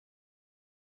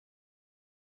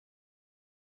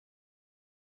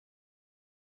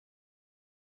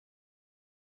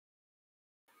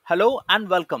Hello and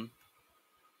welcome.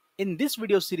 In this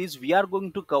video series, we are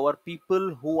going to cover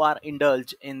people who are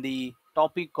indulged in the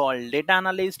topic called data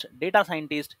analyst, data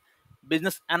scientist,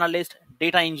 business analyst,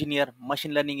 data engineer,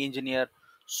 machine learning engineer,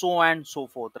 so on and so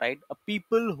forth, right?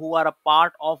 People who are a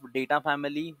part of data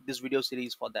family, this video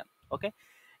series for them. Okay.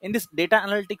 In this data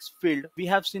analytics field, we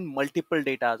have seen multiple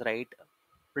data, right?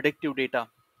 Predictive data.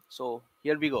 So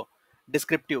here we go.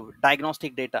 Descriptive,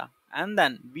 diagnostic data, and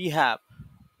then we have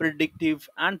predictive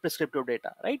and prescriptive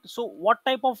data, right? So what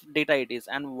type of data it is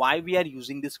and why we are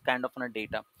using this kind of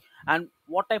data, and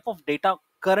what type of data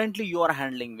currently you are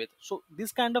handling with. So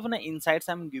this kind of insights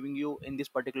I'm giving you in this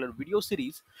particular video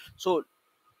series. So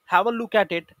have a look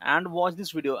at it and watch this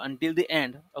video until the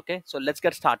end. Okay, so let's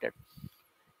get started.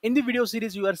 In the video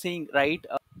series you are seeing, right,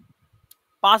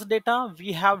 past data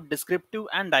we have descriptive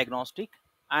and diagnostic,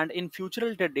 and in future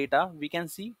related data we can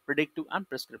see predictive and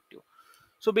prescriptive.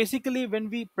 So basically when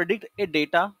we predict a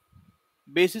data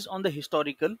basis on the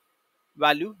historical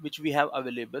value which we have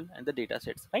available in the data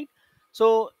sets, right?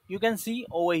 So you can see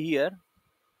over here,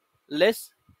 less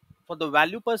for the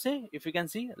value per se, if you can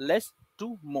see, less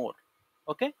to more.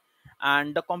 Okay,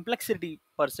 and the complexity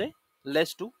per se,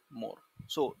 less to more.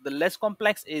 So the less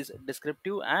complex is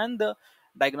descriptive and the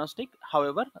diagnostic.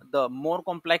 However, the more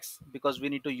complex, because we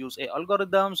need to use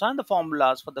algorithms and the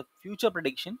formulas for the future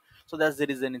prediction, so that's the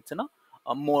reason it's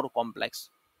a more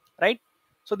complex, right?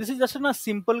 So this is just in a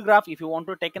simple graph. If you want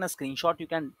to take in a screenshot, you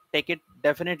can take it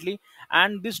definitely.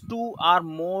 And these two are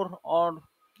more, or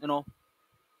you know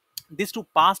these two,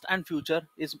 past and future,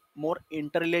 is more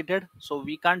interrelated, so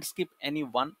we can't skip any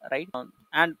one, right?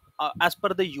 And as per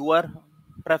the your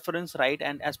preference, right,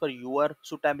 and as per your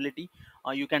suitability,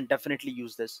 you can definitely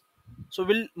use this. So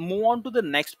we'll move on to the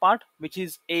next part, which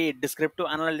is a descriptive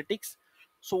analytics.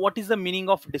 So what is the meaning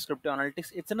of descriptive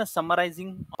analytics? It's in a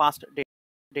summarizing past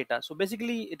data. So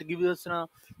basically it gives us a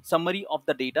summary of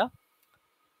the data.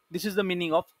 This is the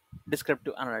meaning of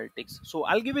descriptive analytics. So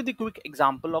I'll give you the quick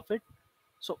example of it.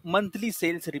 So monthly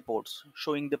sales reports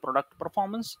showing the product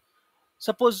performance.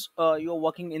 Suppose you're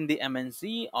working in the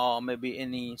MNC, or maybe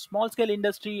any small scale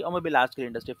industry, or maybe large scale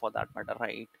industry for that matter,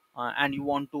 right? And you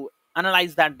want to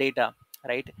analyze that data,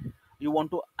 right? You want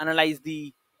to analyze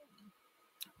the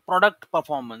product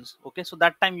performance. Okay, so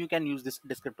that time you can use this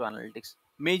descriptive analytics.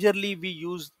 Majorly we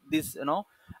use this,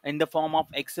 in the form of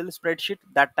Excel spreadsheet.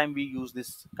 That time we use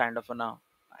this kind of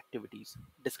activities,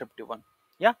 descriptive one.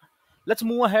 Yeah, let's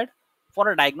move ahead. For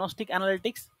a diagnostic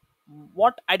analytics,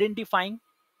 what identifying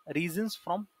reasons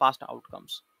from past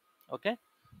outcomes. Okay,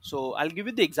 so I'll give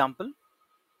you the example.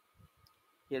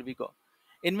 Here we go.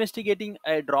 Investigating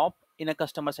a drop in a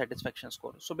customer satisfaction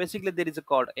score. So basically there is a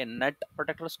called a net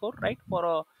protector score, right, for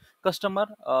a customer.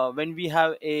 When we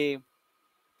have a,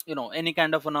 any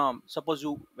kind of suppose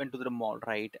you went to the mall,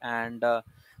 right, and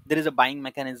there is a buying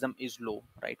mechanism is low,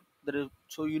 right?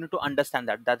 So you need to understand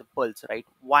that the pulse, right,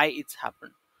 why it's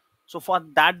happened. So for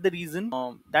that the reason,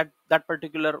 that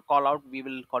particular call out, we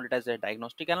will call it as a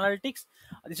diagnostic analytics.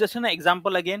 This is just an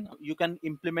example. Again, you can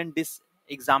implement this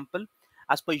example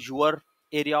as per your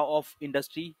area of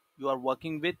industry you are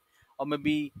working with, or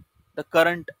maybe the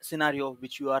current scenario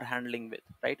which you are handling with,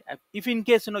 right? If in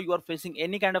case you are facing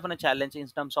any kind of a challenge in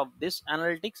terms of this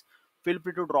analytics, feel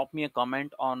free to drop me a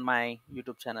comment on my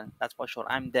YouTube channel. That's for sure,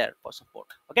 I'm there for support.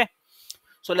 Okay,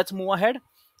 so let's move ahead.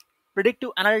 Predictive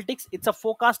analytics, it's a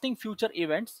forecasting future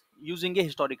events using a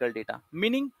historical data.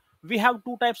 Meaning we have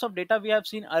two types of data we have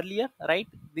seen earlier, right?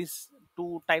 These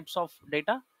two types of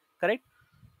data, correct?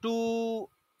 To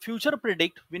future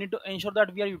predict, we need to ensure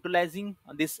that we are utilizing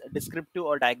this descriptive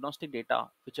or diagnostic data,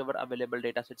 whichever available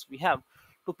data sets we have,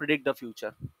 to predict the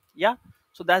future. Yeah,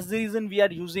 so that's the reason we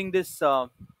are using this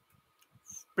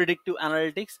predictive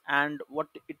analytics. And what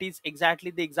it is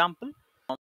exactly, the example,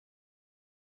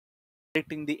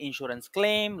 predicting the insurance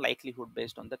claim likelihood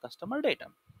based on the customer data.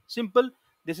 Simple.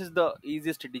 This is the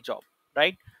easiest job,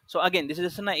 right? So again, this is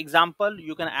just an example.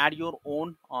 You can add your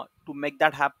own to make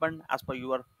that happen as per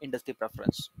your industry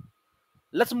preference.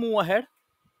 Let's move ahead.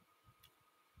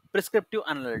 Prescriptive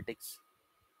analytics,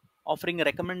 offering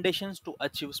recommendations to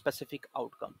achieve specific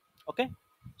outcome. Okay,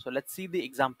 so let's see the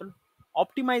example.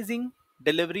 Optimizing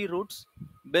delivery routes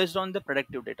based on the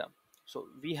predictive data. So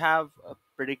we have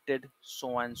predicted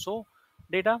so and so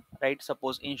data, right?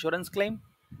 Suppose insurance claim,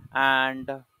 and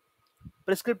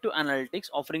prescriptive analytics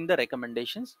offering the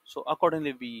recommendations. So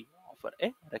accordingly we offer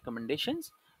a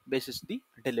recommendations basis the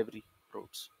delivery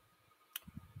routes.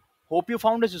 Hope you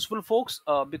found this useful, folks,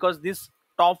 because this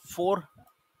top four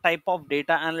type of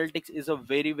data analytics is a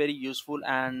very useful.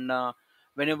 And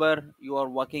whenever you are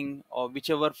working, or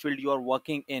whichever field you are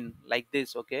working in, like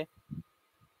this, okay,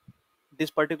 this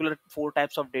particular 4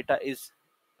 types of data is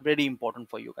very important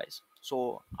for you guys.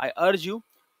 So I urge you,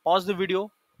 pause the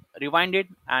video, rewind it,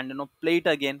 and play it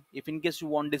again. If in case you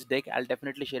want this deck, I'll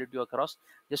definitely share it to you across.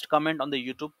 Just comment on the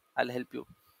YouTube, I'll help you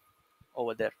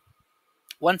over there.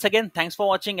 Once again, thanks for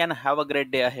watching and have a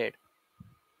great day ahead.